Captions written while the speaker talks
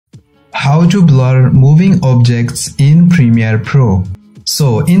How to blur moving objects in Premiere Pro.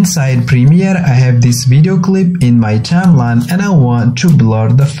 So inside Premiere, I have this video clip in my timeline and I want to blur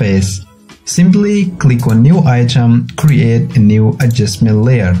the face. Simply click on New Item, create a new adjustment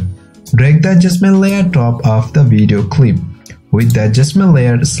layer. Drag the adjustment layer top of the video clip. With the adjustment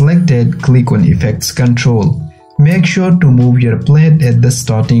layer selected, click on Effects Control. Make sure to move your plate at the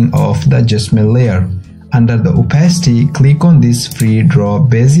starting of the adjustment layer. Under the opacity, click on this free draw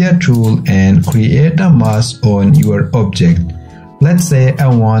Bezier tool and create a mask on your object. Let's say I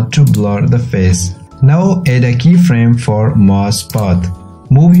want to blur the face. Now add a keyframe for mask path.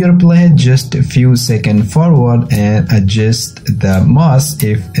 Move your plate just a few seconds forward and adjust the mask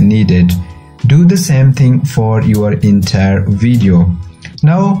if needed. Do the same thing for your entire video.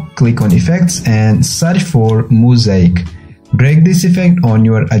 Now click on Effects and search for Mosaic. Drag this effect on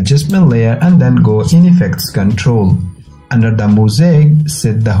your adjustment layer and then go in Effects Control. Under the Mosaic,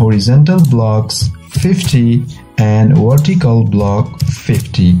 set the horizontal blocks 50 and vertical block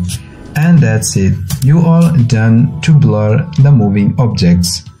 50. And that's it. You are done to blur the moving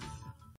objects.